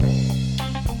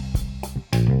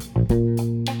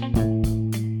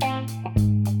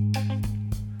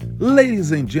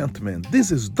Ladies and gentlemen,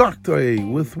 this is Dr. A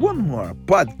with one more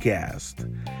podcast.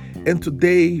 And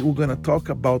today we're going to talk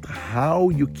about how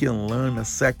you can learn a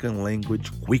second language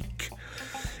quick.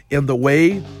 And the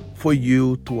way for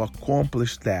you to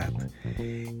accomplish that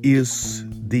is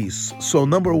this. So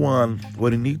number one,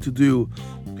 what you need to do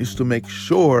is to make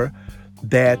sure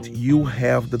that you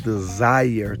have the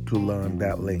desire to learn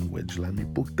that language. Let me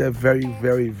put that very,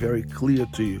 very, very clear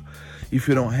to you. If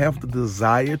you don't have the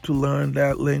desire to learn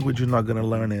that language, you're not going to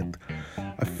learn it.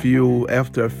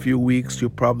 After a few weeks,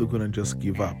 you're probably going to just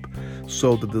give up.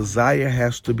 So the desire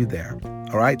has to be there.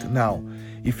 All right? Now,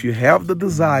 if you have the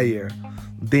desire,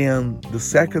 then the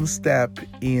second step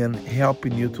in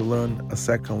helping you to learn a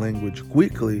second language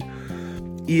quickly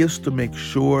is to make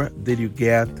sure that you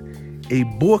get a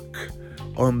book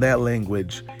on that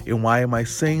language. And why am I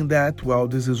saying that? Well,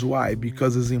 this is why.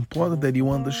 Because it's important that you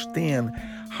understand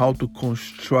how to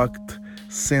construct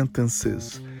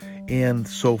sentences and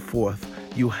so forth.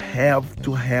 You have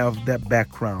to have that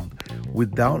background.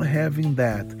 Without having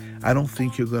that, I don't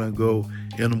think you're going to go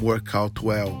and work out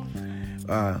well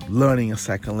learning a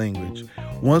second language.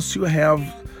 Once you have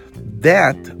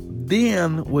that,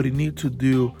 then what you need to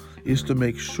do is to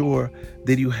make sure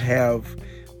that you have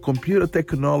computer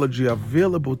technology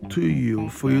available to you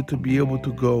for you to be able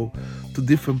to go to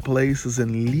different places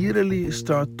and literally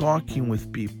start talking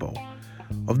with people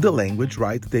of the language,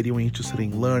 right, that you're interested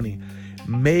in learning.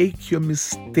 Make your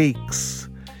mistakes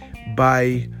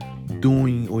by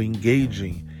doing or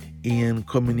engaging in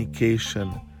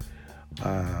communication,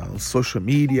 social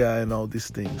media and all these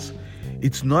things.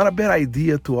 It's not a bad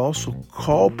idea to also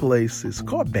call places,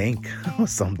 call a bank or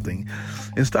something,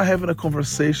 and start having a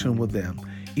conversation with them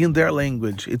in their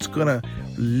language. It's gonna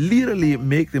literally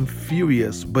make them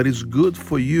furious, but it's good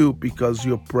for you because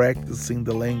you're practicing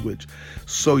the language.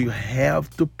 So you have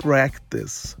to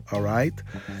practice, all right?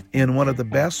 And one of the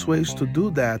best ways to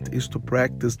do that is to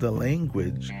practice the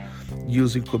language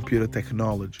using computer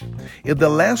technology. And the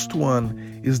last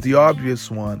one is the obvious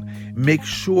one. Make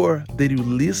sure that you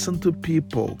listen to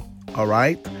people, all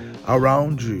right,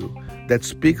 around you that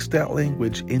speaks that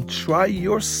language, and try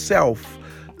yourself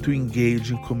to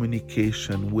engage in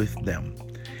communication with them.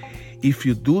 If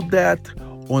you do that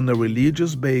on a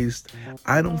religious base,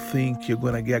 I don't think you're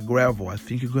going to get gravel. I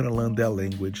think you're going to learn that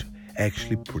language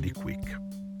actually pretty quick.